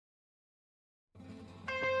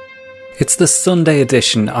It's the Sunday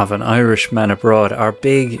edition of An Irishman Abroad, our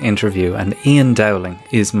big interview, and Ian Dowling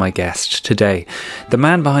is my guest today. The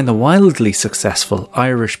man behind the wildly successful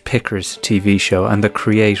Irish Pickers TV show and the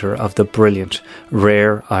creator of the brilliant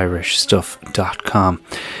RareIrishStuff.com.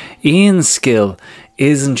 Ian's skill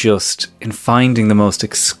isn't just in finding the most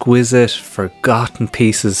exquisite, forgotten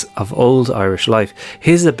pieces of old Irish life.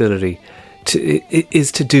 His ability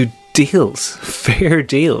is to do deals, fair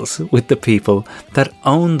deals with the people that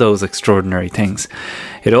own those extraordinary things.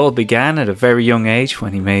 It all began at a very young age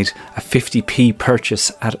when he made a 50p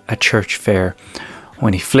purchase at a church fair.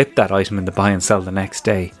 When he flipped that item in the buy and sell the next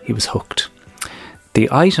day, he was hooked. The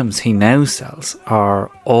items he now sells are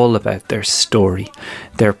all about their story,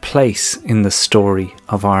 their place in the story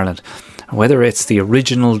of Ireland. Whether it's the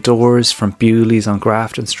original doors from Bewley's on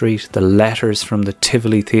Grafton Street, the letters from the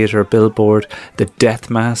Tivoli Theatre billboard, the death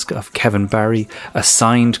mask of Kevin Barry, a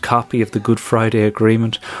signed copy of the Good Friday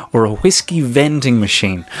Agreement, or a whiskey vending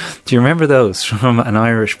machine. Do you remember those from an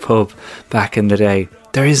Irish pub back in the day?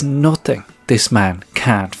 There is nothing this man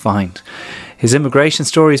can't find. His immigration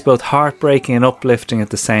story is both heartbreaking and uplifting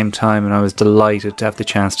at the same time, and I was delighted to have the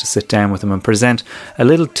chance to sit down with him and present a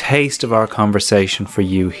little taste of our conversation for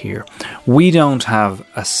you here. We don't have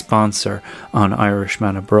a sponsor on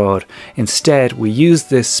Irishman Abroad. Instead, we use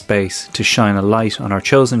this space to shine a light on our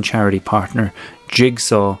chosen charity partner,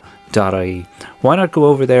 Jigsaw.ie. Why not go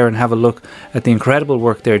over there and have a look at the incredible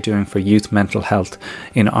work they're doing for youth mental health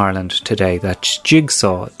in Ireland today. That's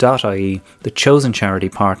Jigsaw.ie, the chosen charity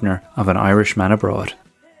partner of An Irishman Abroad.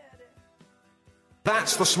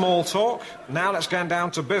 That's the small talk. Now let's get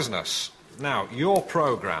down to business. Now, your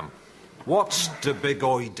programme. What's the big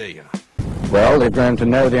idea? Well, they've grown to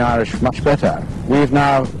know the Irish much better. We've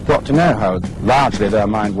now got to know how largely their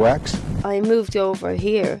mind works. I moved over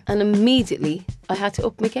here and immediately I had to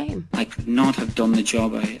up my game. I could not have done the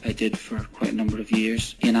job I did for quite a number of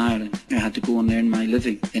years in Ireland. I had to go and earn my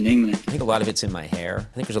living in England. I think a lot of it's in my hair. I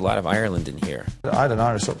think there's a lot of Ireland in here. I had an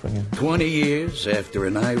Irish upbringing. 20 years after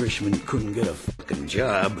an Irishman couldn't get a fucking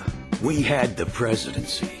job, we had the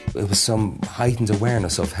presidency. It was some heightened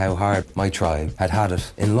awareness of how hard my tribe had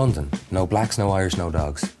it in London. No blacks, no Irish, no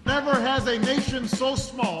dogs. Never has a nation so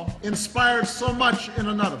small inspired so much in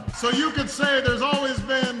another. So you could say there's always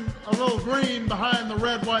been a little green behind the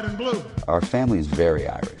red, white, and blue. Our family is very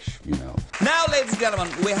Irish, you know. Now, ladies and gentlemen,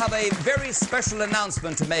 we have a very special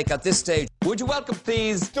announcement to make at this stage. Would you welcome,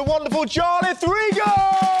 please, the wonderful Charlie Threego!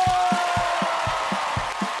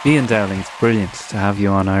 Ian Dowling, it's brilliant to have you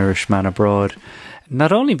on Irishman Abroad.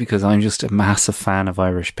 Not only because I'm just a massive fan of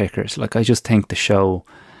Irish Pickers, like I just think the show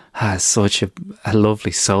has such a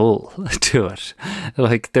lovely soul to it.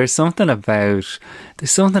 Like there's something about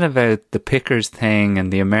the Pickers thing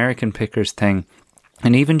and the American Pickers thing,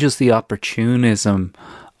 and even just the opportunism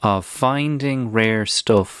of finding rare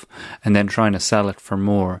stuff and then trying to sell it for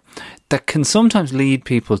more, that can sometimes lead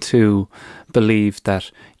people to believe that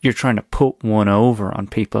you're trying to put one over on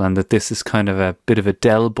people and that this is kind of a bit of a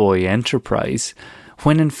Del Boy enterprise,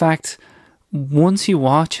 when in fact, once you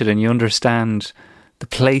watch it and you understand the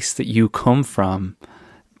place that you come from,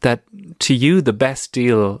 that to you the best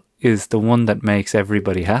deal is the one that makes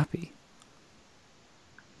everybody happy.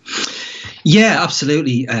 Yeah,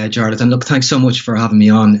 absolutely, Jarlath. And look, thanks so much for having me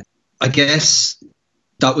on. I guess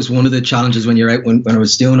that was one of the challenges when you're out, when I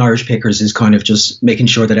was doing Irish Pickers, is kind of just making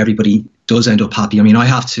sure that everybody does end up happy. I mean,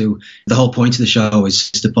 the whole point of the show is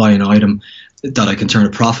to buy an item that I can turn a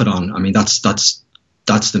profit on. I mean, that's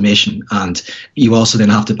the mission. And you also then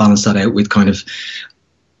have to balance that out with kind of,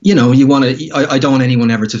 you know, I don't want anyone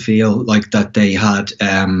ever to feel like that they had,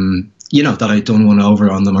 that I'd done one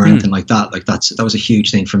over on them or anything like that. Like that was a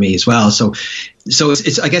huge thing for me as well. So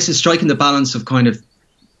it's I guess it's striking the balance of kind of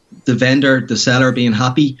the vendor, the seller being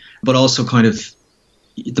happy, but also kind of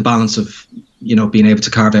the balance of, you know, being able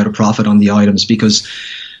to carve out a profit on the items, because,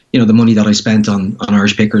 you know, the money that I spent on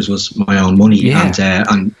Irish Pickers was my own money. Yeah.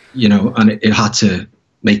 And you know, and it had to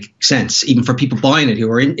make sense even for people buying it who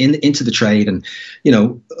are into the trade. And, you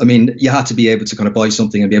know, I mean, you had to be able to kind of buy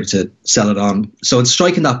something and be able to sell it on. So it's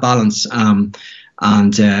striking that balance. You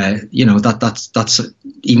know, that's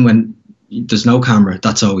even when there's no camera,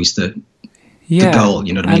 that's always the goal.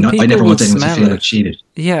 You know what I mean? I never want anyone to feel cheated.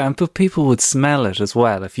 Yeah, but people would smell it as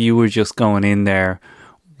well if you were just going in there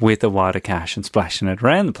with a wad of cash and splashing it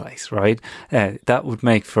around the place, right? That would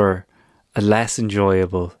make for a less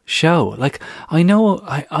enjoyable show. Like I know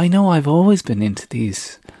I've always been into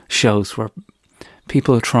these shows where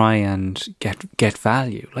people try and get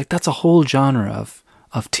value. Like that's a whole genre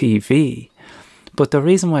of TV. But the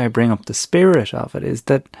reason why I bring up the spirit of it is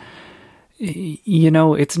that, you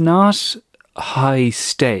know, it's not high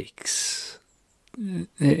stakes.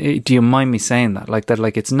 Do you mind me saying that?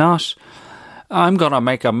 Like it's not, I'm going to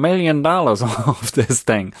make $1 million off this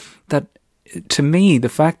thing. That, to me, the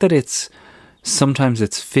fact that sometimes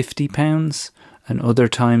it's £50 and other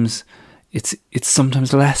times it's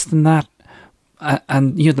sometimes less than that.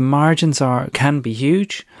 And the margins can be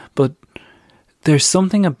huge, but there's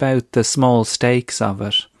something about the small stakes of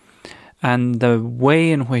it and the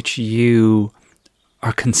way in which you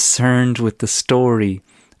are concerned with the story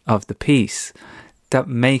of the piece that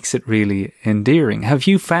makes it really endearing. Have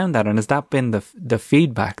you found that, and has that been the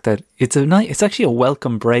feedback, that it's actually a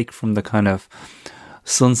welcome break from the kind of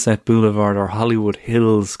Sunset Boulevard or Hollywood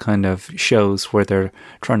Hills kind of shows where they're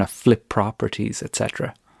trying to flip properties,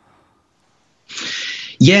 etc.?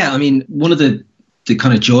 Yeah, I mean, one of the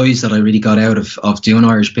kind of joys that I really got out of doing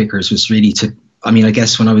Irish Pickers was really I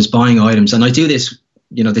guess when I was buying items, and I do this,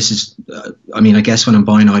 this is, I guess when I'm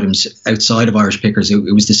buying items outside of Irish Pickers,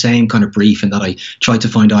 it was the same kind of brief in that I try to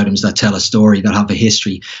find items that tell a story, that have a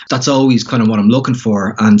history. That's always kind of what I'm looking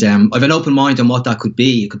for. And I've an open mind on what that could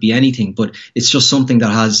be. It could be anything, but it's just something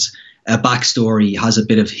that has a backstory, has a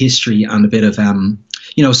bit of history and a bit of,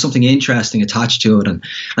 something interesting attached to it. And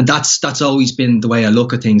that's always been the way I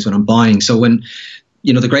look at things when I'm buying. So when,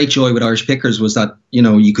 the great joy with Irish Pickers was that,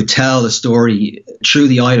 you could tell a story through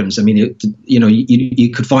the items. I mean,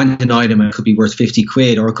 you could find an item and it could be worth 50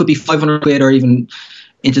 quid, or it could be 500 quid, or even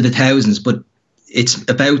into the thousands, but it's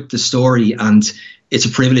about the story, and it's a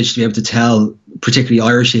privilege to be able to tell particularly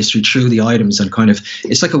Irish history through the items, and kind of,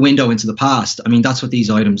 it's like a window into the past. I mean, that's what these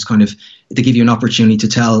items kind of, they give you an opportunity to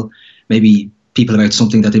tell maybe people about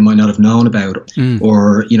something that they might not have known about,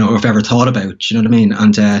 or, or have ever thought about, do you know what I mean?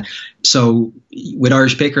 And so with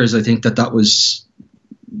Irish Pickers, I think that was,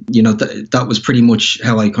 that was pretty much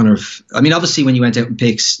how I kind of, I mean, obviously when you went out and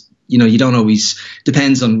picks, you don't always,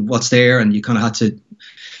 depends on what's there, and you kind of had to,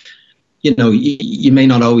 you may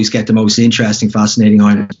not always get the most interesting, fascinating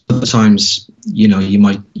items. Sometimes, you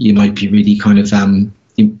might be really kind of,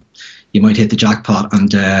 you might hit the jackpot. And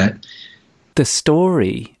the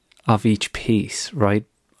story of each piece, right?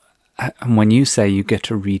 And when you say you get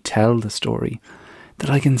to retell the story, that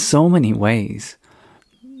like in so many ways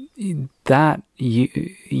that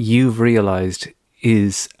you've realized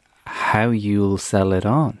is how you'll sell it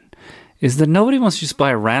on, is that nobody wants to just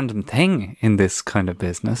buy a random thing in this kind of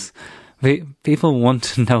business. People want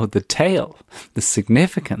to know the tale, the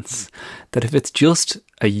significance, that if it's just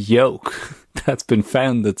a yoke that's been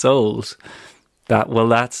found that's old,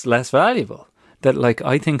 that's less valuable. That, like,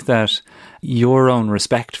 I think that your own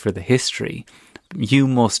respect for the history, you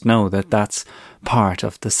must know that that's part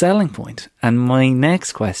of the selling point. And my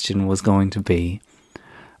next question was going to be,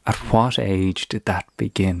 at what age did that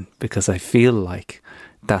begin? Because I feel like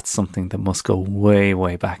that's something that must go way,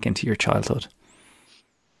 way back into your childhood.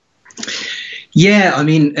 Yeah, I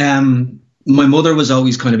mean, my mother was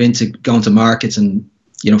always kind of into going to markets and,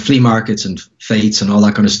 flea markets and fetes and all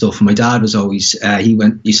that kind of stuff. And my dad was always,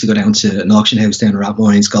 used to go down to an auction house down in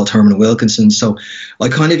Rathmines called Herman & Wilkinson. So I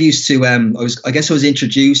kind of used to, I was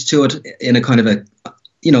introduced to it in a kind of a,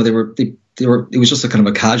 it was just a kind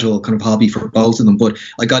of a casual kind of hobby for both of them. But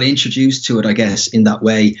I got introduced to it, I guess, in that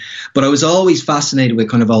way. But I was always fascinated with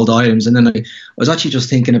kind of old items. And then I was actually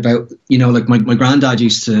just thinking about, like my granddad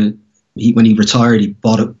used to, when he retired, he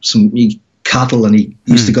bought some cattle, and he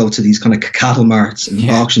used to go to these kind of cattle marts and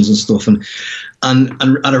auctions and stuff. And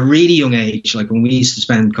at a really young age, like when we used to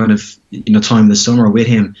spend kind of, time in the summer with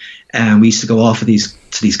him, and we used to go off to these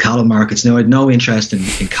cattle markets. Now I had no interest in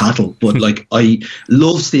cattle, but like I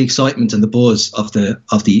loved the excitement and the buzz of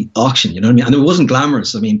the auction, you know what I mean? And it wasn't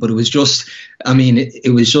glamorous, but it was just,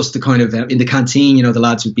 it was just the kind of, in the canteen, the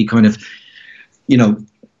lads would be kind of,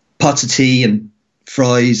 pots of tea and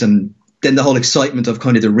fries, and then the whole excitement of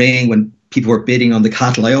kind of the ring when people were bidding on the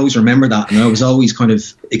cattle. I always remember that, and I was always kind of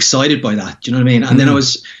excited by that. Do you know what I mean? And then I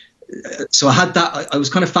was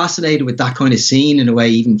kind of fascinated with that kind of scene in a way,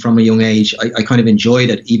 even from a young age. I kind of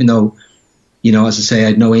enjoyed it, even though, as I say, I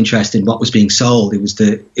had no interest in what was being sold. It was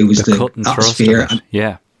the atmosphere. And,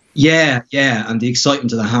 yeah, and the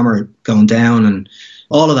excitement of the hammer going down and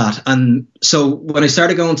all of that. And so when I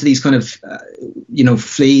started going to these kind of,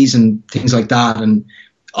 fleas and things like that, and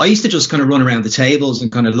I used to just kind of run around the tables and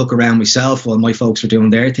kind of look around myself while my folks were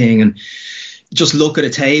doing their thing, and just look at a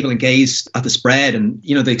table and gaze at the spread. And,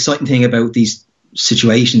 the exciting thing about these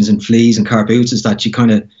situations and fleas and car boots is that you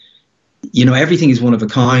kind of, everything is one of a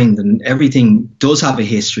kind, and everything does have a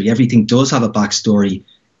history. Everything does have a backstory,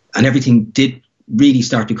 and everything did really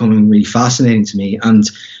start becoming really fascinating to me. And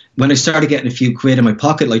when I started getting a few quid in my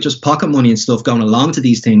pocket, like just pocket money and stuff going along to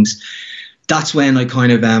these things, that's when I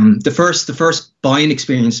kind of the first buying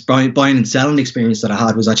and selling experience that I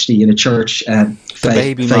had was actually in a church. The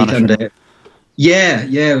baby monitor.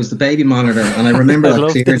 It was the baby monitor, and I remember I that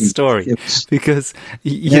love clearly. this story because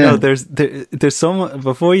you know there's so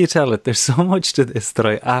before you tell it, there's so much to this that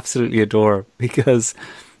I absolutely adore, because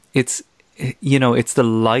it's the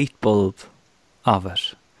light bulb of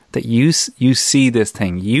it that you see this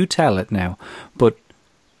thing, you tell it now, but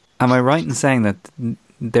am I right in saying that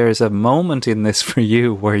there's a moment in this for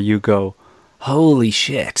you where you go, holy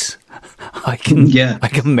shit, I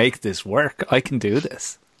can make this work, I can do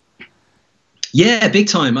this? Yeah, big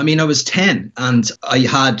time. I mean, I was 10 and I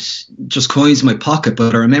had just coins in my pocket,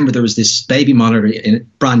 but I remember there was this baby monitor,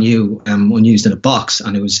 brand new, unused in a box,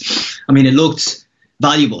 and it looked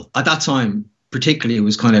valuable at that time. Particularly, it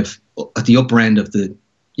was kind of at the upper end of the,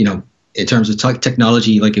 in terms of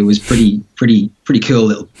technology, like it was pretty cool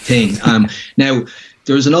little thing. Now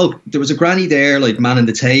there was a granny there, like manning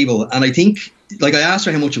the table, and I think, like, I asked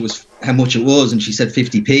her how much it was, and she said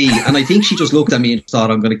 50p, and I think she just looked at me and thought,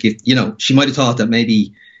 I'm going to give, she might have thought that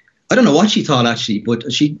maybe, I don't know what she thought actually, but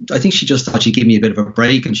I think she just thought she'd give me a bit of a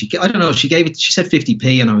break, and she said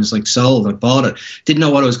 50p, and I was like sold. I bought it. Didn't know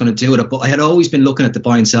what I was going to do with it, but I had always been looking at the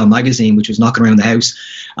Buy and Sell magazine, which was knocking around the house,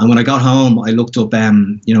 and when I got home, I looked up,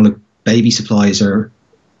 like baby supplies or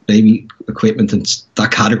baby equipment and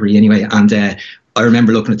that category anyway, and I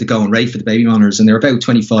remember looking at the going rate for the baby monitors, and they're about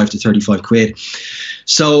 25 to 35 quid.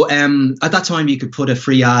 So at that time, you could put a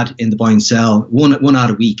free ad in the Buy and Sell, one ad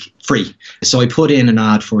a week, free. So I put in an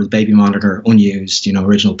ad for the baby monitor, unused,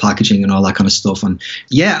 original packaging and all that kind of stuff. And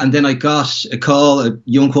then I got a call. A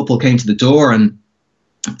young couple came to the door, and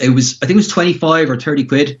I think it was 25 or 30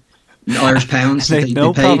 quid, Irish pounds. They had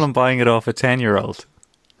no problem buying it off a 10-year-old.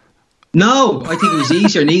 No, I think it was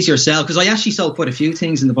easier and easier sell, because I actually sold quite a few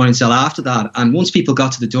things in the Buy and Sell after that. And once people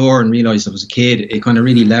got to the door and realised I was a kid, it kind of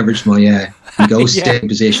really leveraged my negotiating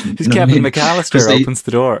position. Because Kevin McAllister opens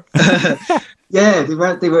the door. Yeah, they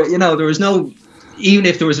were. There was no, even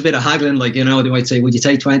if there was a bit of haggling, like, they might say, would you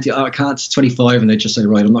take 20? Oh, I can't, it's 25. And they'd just say,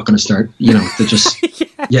 right, I'm not going to start, they just,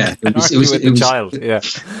 it was a child.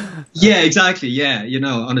 Yeah, exactly. Yeah.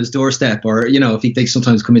 On his doorstep, or, if they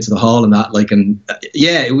sometimes come into the hall and that, like, and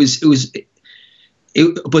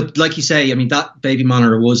but like you say, I mean, that baby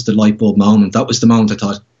monitor was the light bulb moment. That was the moment I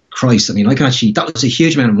thought, Christ, I mean, I can actually, that was a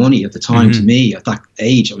huge amount of money at the time to me at that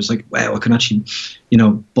age. I was like, wow, I can actually,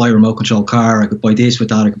 buy a remote control car. I could buy this with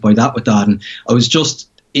that. I could buy that with that. And I was just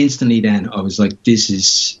instantly then, I was like,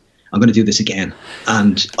 I'm going to do this again.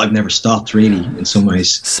 And I've never stopped, really, in some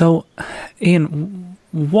ways. So, Ian,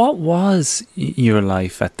 what was your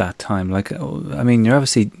life at that time? Like, I mean, you're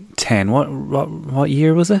obviously 10. What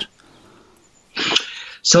year was it?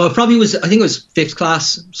 So it probably was, I think it was 5th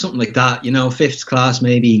class, something like that, 5th class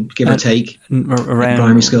maybe, give or take, around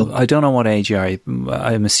primary school. I don't know what age you are.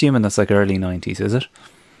 I'm assuming that's like early 90s, is it?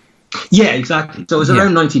 Yeah, exactly. So it was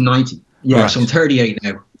around 1990. Yeah, right. So I'm 38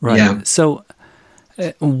 now. Right. Yeah. So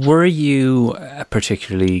were you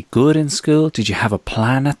particularly good in school? Did you have a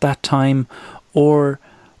plan at that time? Or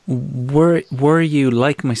were you,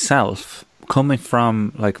 like myself, coming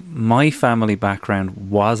from, like, my family background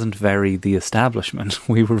wasn't very the establishment.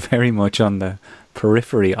 We were very much on the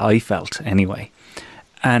periphery, I felt anyway.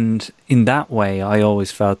 And in that way, I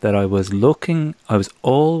always felt that I was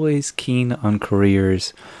always keen on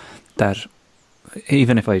careers that,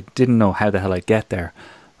 even if I didn't know how the hell I'd get there,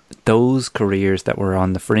 those careers that were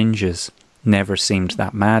on the fringes never seemed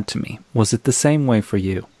that mad to me. Was it the same way for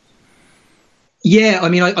you? Yeah, I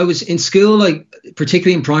mean, I was in school, like,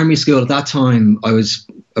 particularly in primary school at that time, I was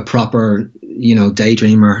a proper,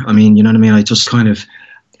 daydreamer. I mean, you know what I mean?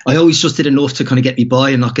 I always just did enough to kind of get me by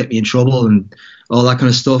and not get me in trouble and all that kind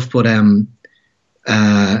of stuff. But, and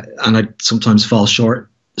I'd sometimes fall short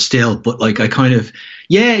still, but like, I kind of,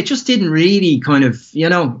 it just didn't really kind of,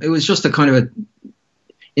 it was just a kind of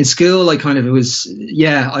in school, I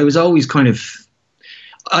was always kind of,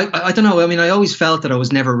 I don't know. I mean, I always felt that I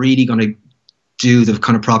was never really going to do the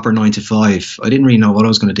kind of proper 9 to 5. I didn't really know what I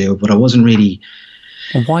was going to do, but I wasn't really.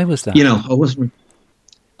 And why was that? I wasn't.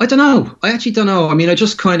 I don't know. I actually don't know. I mean, I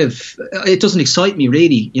just kind of, it doesn't excite me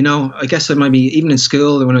really. I guess I might be, even in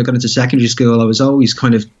school, when I got into secondary school, I was always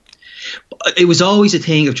kind of, it was always a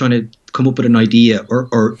thing of trying to come up with an idea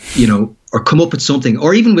or come up with something,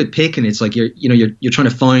 or even with picking, it's like you're trying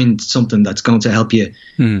to find something that's going to help you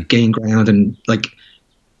gain ground, and like,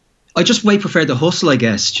 I just way preferred the hustle, I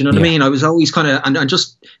guess. Do you know what I mean? I was always kind of, and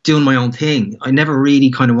just doing my own thing. I never really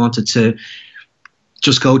kind of wanted to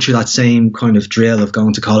just go through that same kind of drill of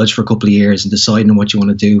going to college for a couple of years and deciding on what you want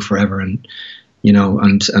to do forever. And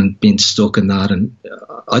and being stuck in that. And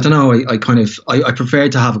I don't know, I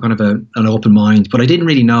preferred to have a kind of an open mind, but I didn't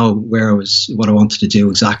really know what I wanted to do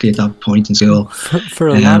exactly at that point in school. For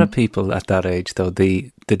a lot of people at that age, though,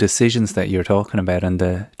 the decisions that you're talking about and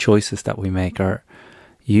the choices that we make are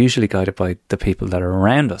usually guided by the people that are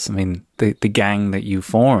around us. I mean, the gang that you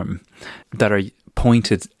form that are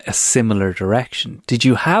pointed a similar direction. Did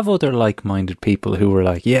you have other like-minded people who were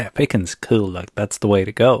like, yeah, picking's cool, like that's the way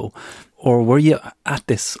to go? Or were you at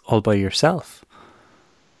this all by yourself?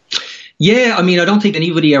 Yeah, I mean, I don't think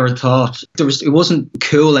anybody ever thought it wasn't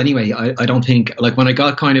cool anyway. I don't think, like, when I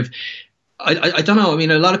got kind of, I don't know. I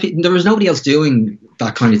mean, a lot of people, there was nobody else doing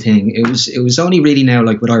that kind of thing. It was only really now,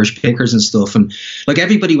 like, with Irish Pickers and stuff, and like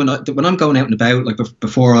everybody, when I'm going out and about, like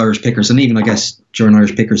before Irish Pickers, and even I guess during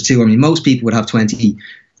Irish Pickers too. I mean, most people would have 20,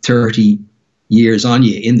 30 years on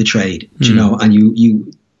you in the trade, you know, and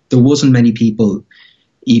you there wasn't many people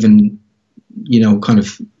even, you know, kind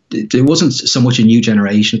of. There wasn't so much a new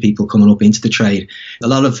generation of people coming up into the trade. A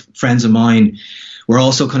lot of friends of mine were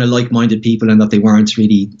also kind of like-minded people in that they weren't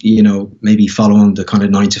really, you know, maybe following the kind of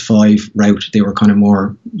 9-to-5 route. They were kind of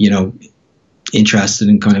more, you know, interested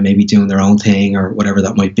in kind of maybe doing their own thing or whatever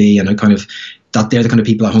that might be. And I kind of, that they're the kind of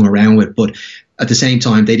people I hung around with. But at the same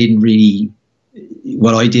time, they didn't really,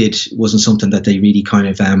 what I did wasn't something that they really kind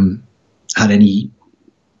of had any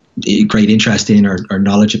great interest in or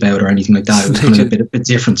knowledge about or anything like that. It was kind of a bit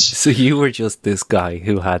different. So you were just this guy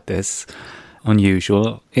who had this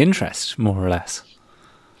unusual interest, more or less.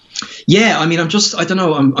 Yeah, I mean, I guess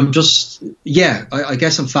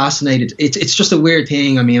I'm fascinated. It's just a weird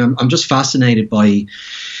thing. I mean, I'm just fascinated by,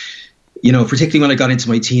 you know, particularly when I got into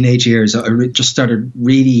my teenage years, I just started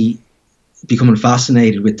really becoming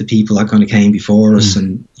fascinated with the people that kind of came before us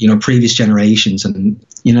and, you know, previous generations, and,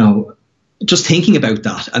 you know, just thinking about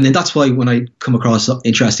that. And then that's why when I come across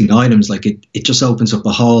interesting items, like it just opens up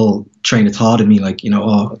a whole train of thought in me, like, you know,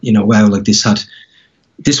 oh, you know, wow, like this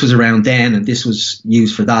was around then and this was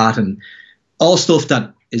used for that, and all stuff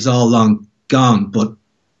that is all long gone, but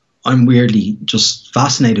I'm weirdly just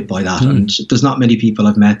fascinated by that. And there's not many people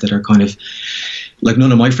I've met that are kind of like,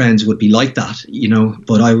 none of my friends would be like that, you know,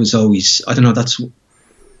 but I was always, I don't know,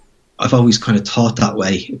 I've always kind of thought that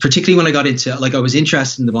way, particularly when I got into, like, I was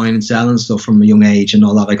interested in the buying and selling stuff from a young age and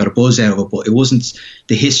all that. I got a buzz out of it, but it wasn't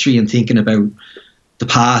the history and thinking about the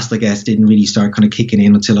past, I guess, didn't really start kind of kicking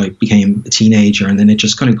in until I became a teenager, and then it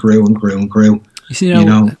just kind of grew and grew and grew. You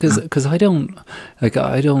know, because I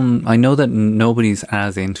know that nobody's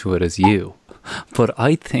as into it as you, but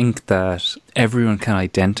I think that everyone can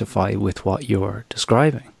identify with what you're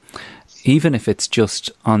describing, even if it's just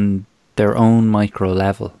on their own micro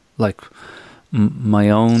level. Like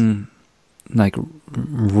my own, like,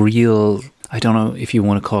 real, I don't know if you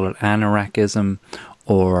want to call it anorakism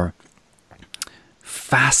or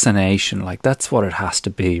fascination. Like, that's what it has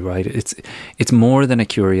to be, right? It's more than a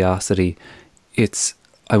curiosity. It's,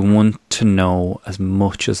 I want to know as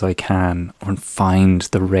much as I can and find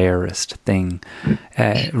the rarest thing.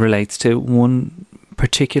 Relates to one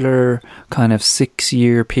particular kind of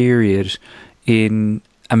 6-year period in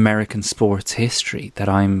American sports history that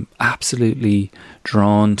I'm absolutely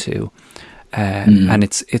drawn to, and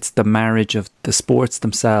it's the marriage of the sports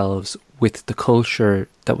themselves with the culture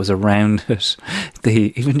that was around it.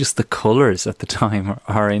 Even just the colours at the time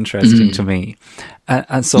are interesting to me,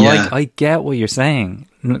 and so I get what you're saying.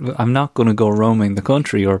 I'm not going to go roaming the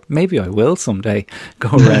country, or maybe I will someday go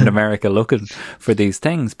around America looking for these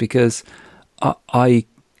things, because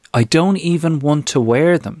I don't even want to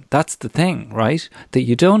wear them. That's the thing, right? That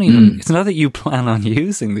you don't even, it's not that you plan on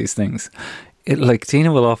using these things. Like,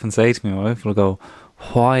 Tina will often say to me, my wife will go,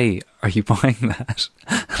 why are you buying that?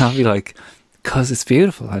 And I'll be like, because it's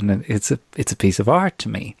beautiful and it's a piece of art to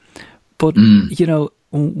me. But, you know,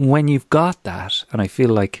 when you've got that, and I feel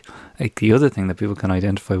like the other thing that people can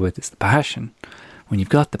identify with is the passion. When you've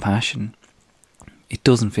got the passion, it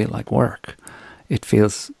doesn't feel like work. It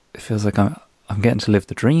feels like I'm getting to live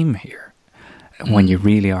the dream here, when you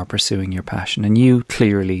really are pursuing your passion. And you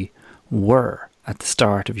clearly were at the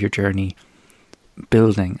start of your journey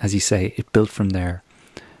building, as you say, it built from there.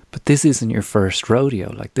 But this isn't your first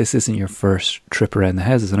rodeo. Like, this isn't your first trip around the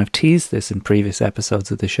houses. And I've teased this in previous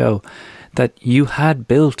episodes of the show, that you had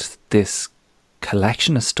built this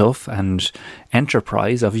collection of stuff and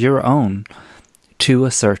enterprise of your own to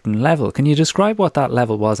a certain level. Can you describe what that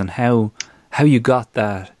level was and how you got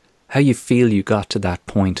that? How you feel you got to that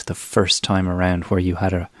point the first time around where you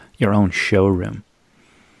had your own showroom?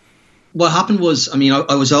 what happened was, I mean,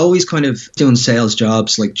 I was always kind of doing sales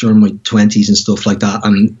jobs like during my 20s and stuff like that.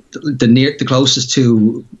 And the closest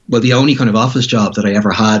to, well, the only kind of office job that I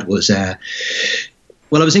ever had was,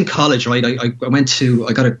 well, I was in college, right?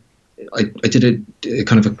 I did a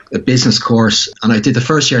kind of a business course, and I did the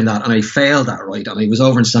first year in that, and I failed that, right? And I was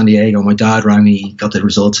over in San Diego. My dad rang me, got the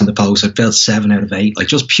results in the post. I failed 7 out of 8, like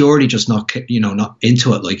just purely just not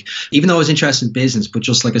into it. Like, even though I was interested in business, but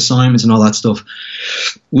just like assignments and all that stuff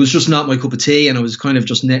was just not my cup of tea. And I was kind of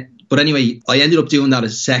just but anyway, I ended up doing that a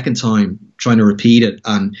second time, trying to repeat it.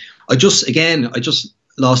 And I just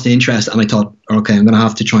lost interest, and I thought, okay, I'm going to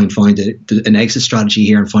have to try and find an exit strategy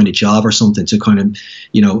here and find a job or something to kind of,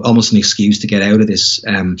 almost an excuse to get out of this.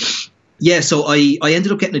 So I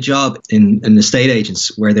ended up getting a job in estate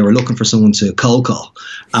agents where they were looking for someone to cold call,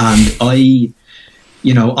 and I'm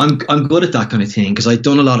good at that kind of thing because I'd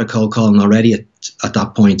done a lot of cold calling already at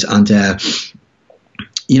that point, and I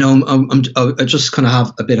just kind of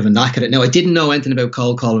have a bit of a knack at it. Now, I didn't know anything about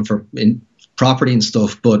cold calling in property and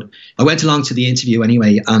stuff, but I went along to the interview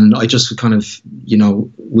anyway, and I just kind of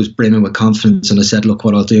was brimming with confidence, and I said, look,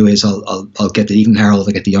 what I'll do is I'll get the Evening Herald,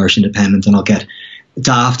 I'll get the Irish Independent, and I'll get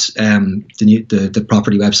Daft. The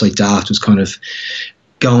property website Daft was kind of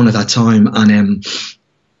going at that time, and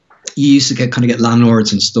you used to get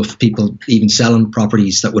landlords and stuff, people even selling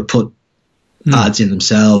properties that would put ads in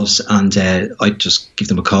themselves, and I'd just give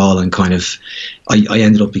them a call, and kind of I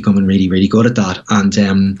ended up becoming really, really good at that.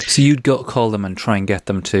 And so you'd call them and try and get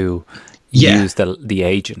them to use the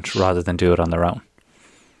agent rather than do it on their own.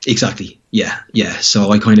 Exactly. Yeah.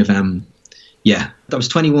 So I kind of I was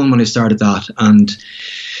 21 when I started that, and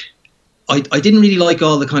I didn't really like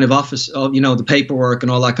all the kind of office, the paperwork and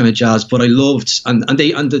all that kind of jazz, but I loved, and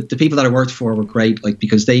the people that I worked for were great, like,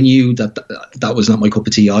 because they knew that was not my cup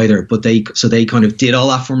of tea either, but they kind of did all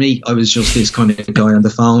that for me. I was just this kind of guy on the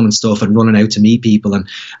phone and stuff, and running out to meet people and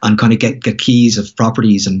kind of get keys of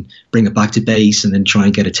properties and bring it back to base, and then try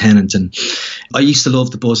and get a tenant. And I used to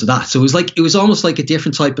love the buzz of that. So it was almost like a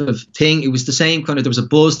different type of thing. It was the same kind of, there was a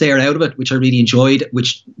buzz there out of it, which I really enjoyed,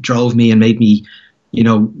 which drove me and made me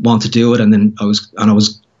want to do it, and then I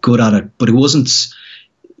was good at it. But it wasn't,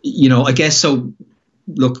 I guess so.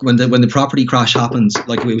 Look, when the property crash happened,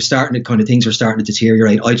 like, things were starting to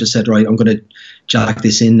deteriorate. I just said, right, I'm going to jack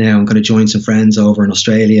this in now. I'm going to join some friends over in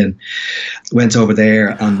Australia, and went over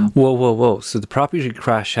there. And whoa! So the property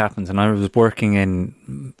crash happens, and I was working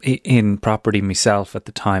in property myself at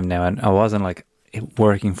the time now, and I wasn't like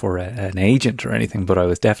working for an agent or anything, but I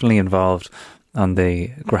was definitely involved on the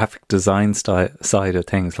graphic design side of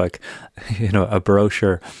things, like, a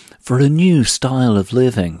brochure for a new style of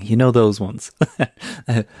living, those ones,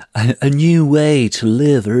 a new way to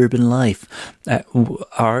live urban life.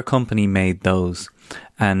 Our company made those,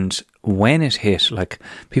 and when it hit, like,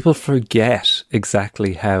 people forget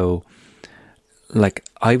exactly how, like,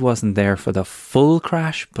 I wasn't there for the full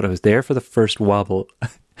crash, but I was there for the first wobble,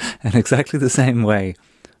 and exactly the same way,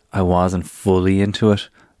 I wasn't fully into it.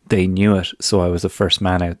 They knew it, so I was the first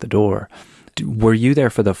man out the door. Were you there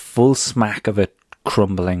for the full smack of it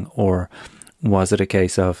crumbling, or was it a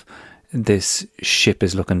case of, this ship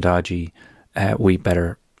is looking dodgy, we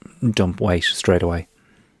better dump weight straight away?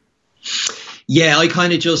 Yeah, I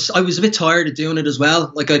was a bit tired of doing it as well.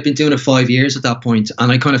 Like, I'd been doing it 5 years at that point, and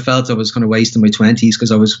I kind of felt I was kind of wasting my 20s because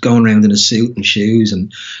I was going around in a suit and shoes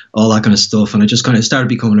and all that kind of stuff, and I just kind of started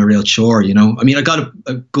becoming a real chore, I mean, I got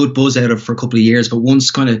a good buzz out of it for a couple of years, but once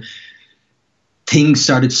kind of things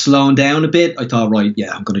started slowing down a bit, I thought, right,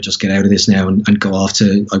 yeah, I'm going to just get out of this now and go off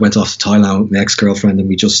I went off to Thailand with my ex-girlfriend, and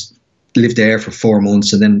we just lived there for 4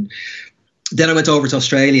 months, and then I went over to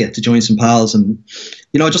Australia to join some pals, and,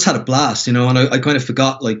 I just had a blast, and I kind of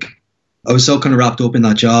forgot, like, I was so kind of wrapped up in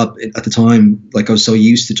that job at the time. Like, I was so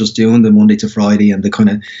used to just doing the Monday to Friday, and the kind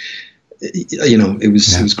of, it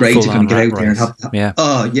was great to kind of get out there and have,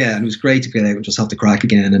 and it was great to get out and just have the crack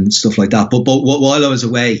again and stuff like that. But while I was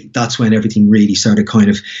away, that's when everything really started kind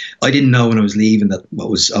of, I didn't know when I was leaving that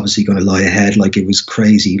what was obviously going to lie ahead. Like, it was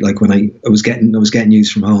crazy. Like, when I was getting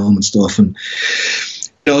news from home and stuff, and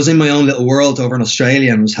I was in my own little world over in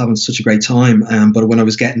Australia and was having such a great time. But when I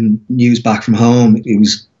was getting news back from home, it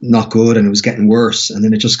was not good, and it was getting worse. And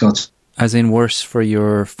then it just got... As in worse for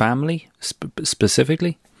your family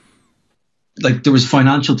specifically? Like, there was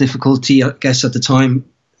financial difficulty, I guess, at the time,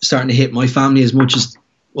 starting to hit my family as much as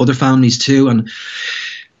other families too. And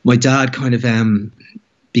my dad kind of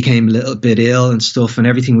became a little bit ill and stuff, and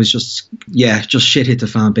everything was just shit hit the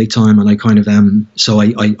fan big time. And I kind of so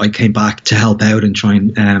I came back to help out and try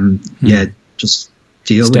and just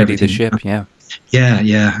deal with everything. Steady the ship, yeah.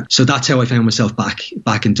 Yeah. So that's how I found myself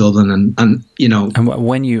back in Dublin, and you know. And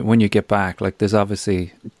when you get back, like there's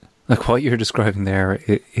obviously, like what you're describing there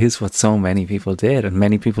is what so many people did, and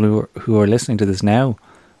many people who are listening to this now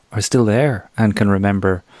are still there and can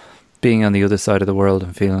remember being on the other side of the world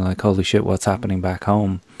and feeling like, holy shit, what's happening back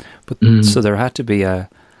home? But so there had to be on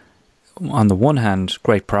the one hand,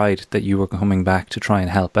 great pride that you were coming back to try and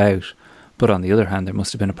help out, but on the other hand, there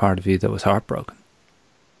must have been a part of you that was heartbroken.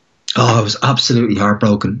 Oh, I was absolutely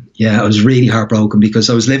heartbroken. Yeah, I was really heartbroken because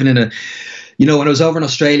I was living in when I was over in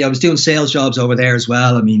Australia, I was doing sales jobs over there as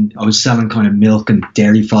well. I mean, I was selling kind of milk and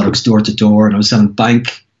dairy products door to door, and I was selling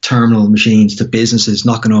bank terminal machines to businesses,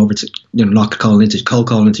 knocking over to, cold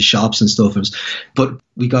calling into shops and stuff. But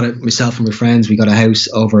myself and my friends, we got a house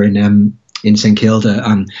over in St Kilda,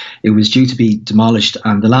 and it was due to be demolished,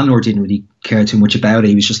 and the landlord didn't really care too much about it.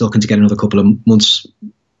 He was just looking to get another couple of months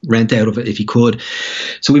rent out of it if he could.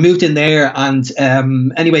 So we moved in there, and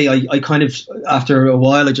anyway, I kind of, after a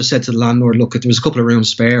while, I just said to the landlord, look, there was a couple of rooms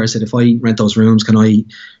spare. I said, if I rent those rooms, can I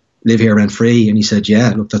live here rent free? And he said, yeah,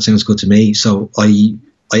 look, that sounds good to me. So I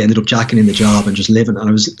ended up jacking in the job and just living, and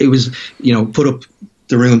it was put up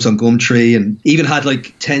the rooms on Gumtree, and even had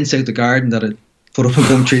like tents out the garden that I put up on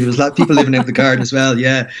Gumtree. There was a lot of people living out the garden as well.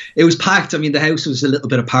 Yeah, it was packed. I mean, the house was a little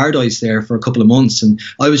bit of paradise there for a couple of months, and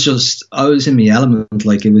I was in my element.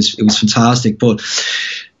 Like it was fantastic. But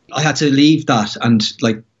I had to leave that and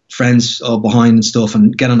like friends all behind and stuff,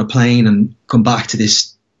 and get on a plane and come back to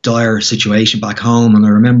this dire situation back home. And I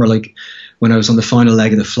remember like when I was on the final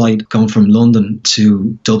leg of the flight going from London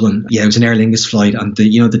to Dublin, it was an Aer Lingus flight, and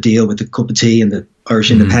the deal with the cup of tea and the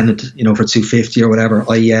Irish Independent, for $2.50 or whatever.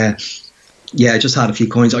 I just had a few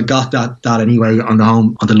coins. I got that anyway on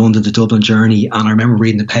the London to Dublin journey, and I remember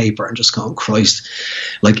reading the paper and just going, Christ,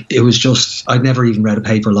 like it was just, I'd never even read a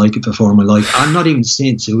paper like it before in my life, and not even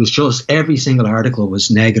since. It was just every single article was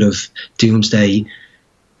negative, doomsday,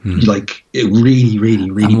 like it really, really,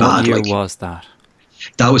 really bad. What year was that?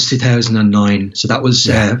 That was 2009. So that was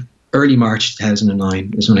early March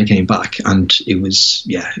 2009 is when I came back, and it was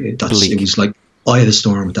it was like eye of the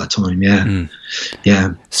storm at that time.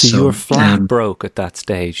 So you were flat broke at that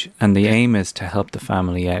stage, and the aim is to help the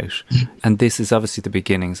family out, and this is obviously the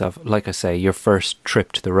beginnings of, like I say, your first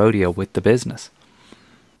trip to the rodeo with the business.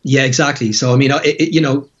 Yeah, exactly. So I mean, I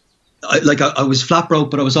was flat broke,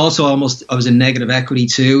 but I was in negative equity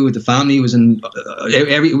too. The family was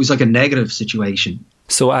it was like a negative situation.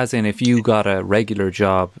 So as in, if you got a regular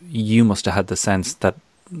job, you must have had the sense that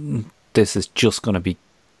this is just going to be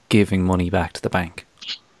giving money back to the bank.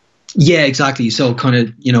 Yeah, exactly. So kind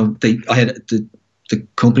of, I had the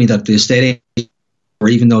company that the estate agent, or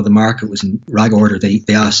even though the market was in rag order, they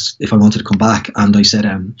asked if I wanted to come back, and I said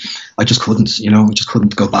I just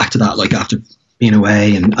couldn't go back to that, like after being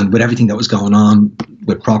away and with everything that was going on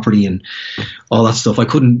with property and all that stuff. I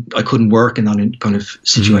couldn't work in that kind of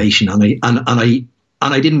situation, and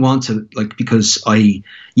I didn't want to, like, because I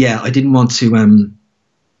didn't want to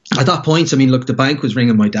at that point. I mean, look, the bank was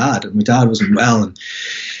ringing my dad, and my dad wasn't well, and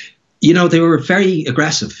they were very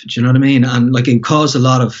aggressive. Do you know what I mean? And like it caused a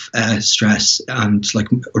lot of stress, and like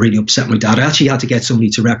really upset my dad. I actually had to get somebody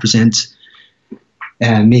to represent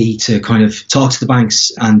me to kind of talk to the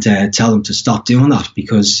banks and tell them to stop doing that,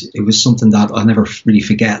 because it was something that I'll never really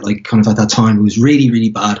forget. Like kind of at that time, it was really, really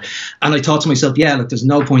bad. And I thought to myself, look, there's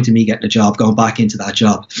no point in me getting a job, going back into that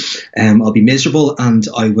job. I'll be miserable, and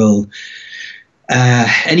I will,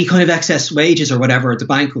 any kind of excess wages or whatever, the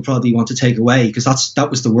bank will probably want to take away, because that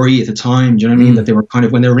was the worry at the time. Do you know what I mean? That they were kind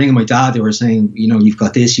of, when they were ringing my dad, they were saying, you've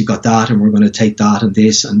got this, you've got that, and we're going to take that and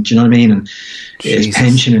this, and do you know what I mean? And his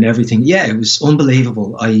pension and everything. Yeah, it was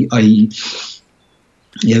unbelievable. It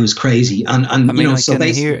was crazy. And I mean,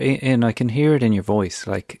 I can hear it in your voice.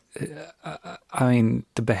 Like, I mean,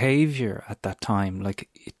 the behaviour at that time, like,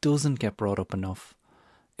 it doesn't get brought up enough.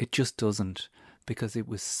 It just doesn't. Because it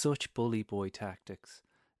was such bully boy tactics.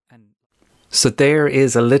 And so there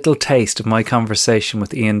is a little taste of my conversation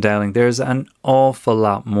with Ian Dowling. There's an awful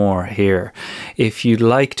lot more here. If you'd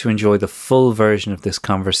like to enjoy the full version of this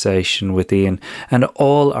conversation with Ian and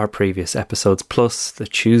all our previous episodes, plus the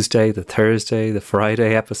Tuesday, the Thursday, the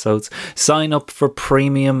Friday episodes, sign up for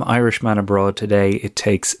Premium Irishman Abroad today. It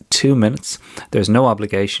takes 2 minutes. There's no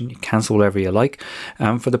obligation. You cancel whatever you like.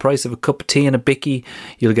 For the price of a cup of tea and a bicky,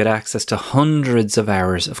 you'll get access to hundreds of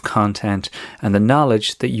hours of content and the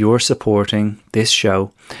knowledge that you're supporting this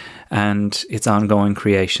show and its ongoing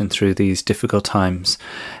creation through these difficult times.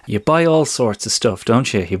 You buy all sorts of stuff,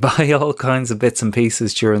 don't you? You buy all kinds of bits and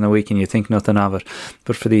pieces during the week and you think nothing of it.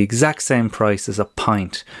 But for the exact same price as a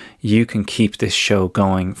pint, you can keep this show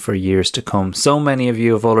going for years to come. So many of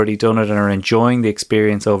you have already done it and are enjoying the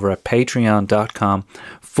experience over at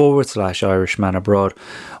patreon.com/Irishman Abroad.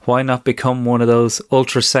 Why not become one of those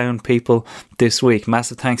ultrasound people this week?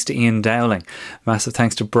 Massive thanks to Ian Dowling. Massive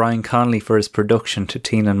thanks to Brian Connolly for his production, to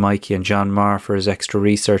Tina and Mikey and John Marr for his extra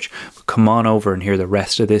research. Come on over and hear the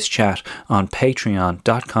rest of this chat on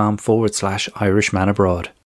patreon.com/Irishman Abroad.